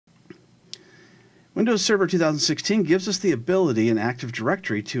Windows Server 2016 gives us the ability in Active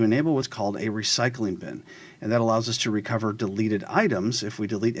Directory to enable what's called a recycling bin. And that allows us to recover deleted items. If we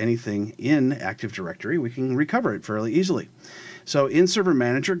delete anything in Active Directory, we can recover it fairly easily. So in Server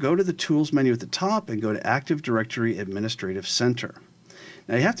Manager, go to the Tools menu at the top and go to Active Directory Administrative Center.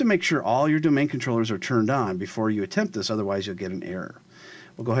 Now you have to make sure all your domain controllers are turned on before you attempt this, otherwise you'll get an error.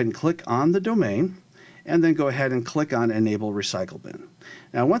 We'll go ahead and click on the domain and then go ahead and click on Enable Recycle Bin.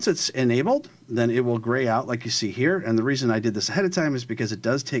 Now once it's enabled, then it will gray out like you see here, and the reason I did this ahead of time is because it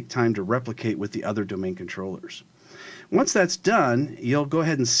does take time to replicate with the other domain controllers. Once that's done, you'll go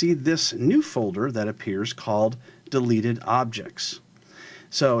ahead and see this new folder that appears called Deleted Objects.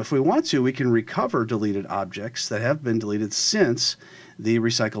 So if we want to, we can recover deleted objects that have been deleted since the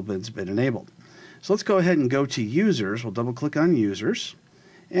recycle bin's been enabled. So let's go ahead and go to Users. We'll double click on Users,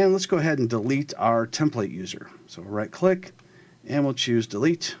 and let's go ahead and delete our template user. So we'll right click and we'll choose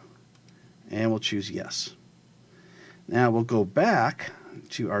Delete and we'll choose Yes. Now we'll go back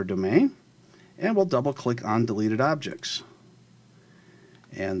to our domain and we'll double click on Deleted Objects.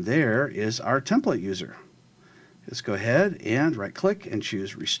 And there is our template user. Let's go ahead and right click and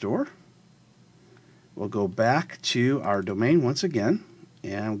choose Restore. We'll go back to our domain once again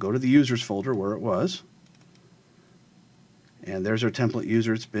and go to the users folder where it was. And there's our template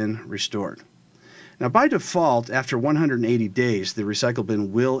user. It's been restored. Now by default, after 180 days, the recycle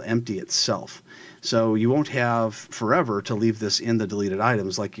bin will empty itself. So you won't have forever to leave this in the deleted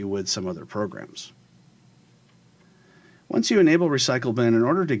items like you would some other programs. Once you enable recycle bin, in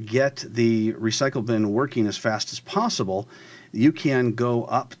order to get the recycle bin working as fast as possible, you can go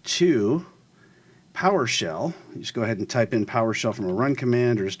up to PowerShell. You just go ahead and type in PowerShell from a run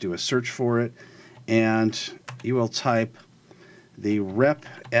command or just do a search for it, and you will type the rep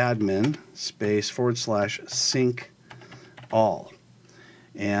admin space / sync all.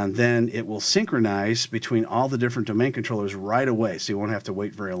 And then it will synchronize between all the different domain controllers right away, so you won't have to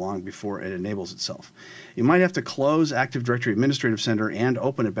wait very long before it enables itself. You might have to close Active Directory Administrative Center and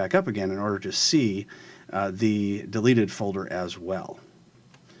open it back up again in order to see the deleted folder as well.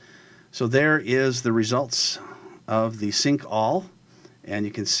 So there is the results of the sync all, and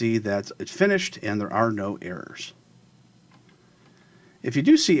you can see that it's finished and there are no errors. If you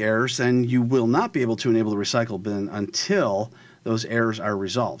do see errors, then you will not be able to enable the recycle bin until those errors are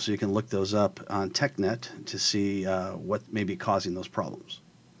resolved. So you can look those up on TechNet to see what may be causing those problems.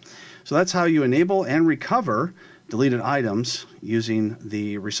 So that's how you enable and recover deleted items using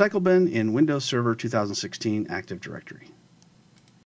the recycle bin in Windows Server 2016 Active Directory.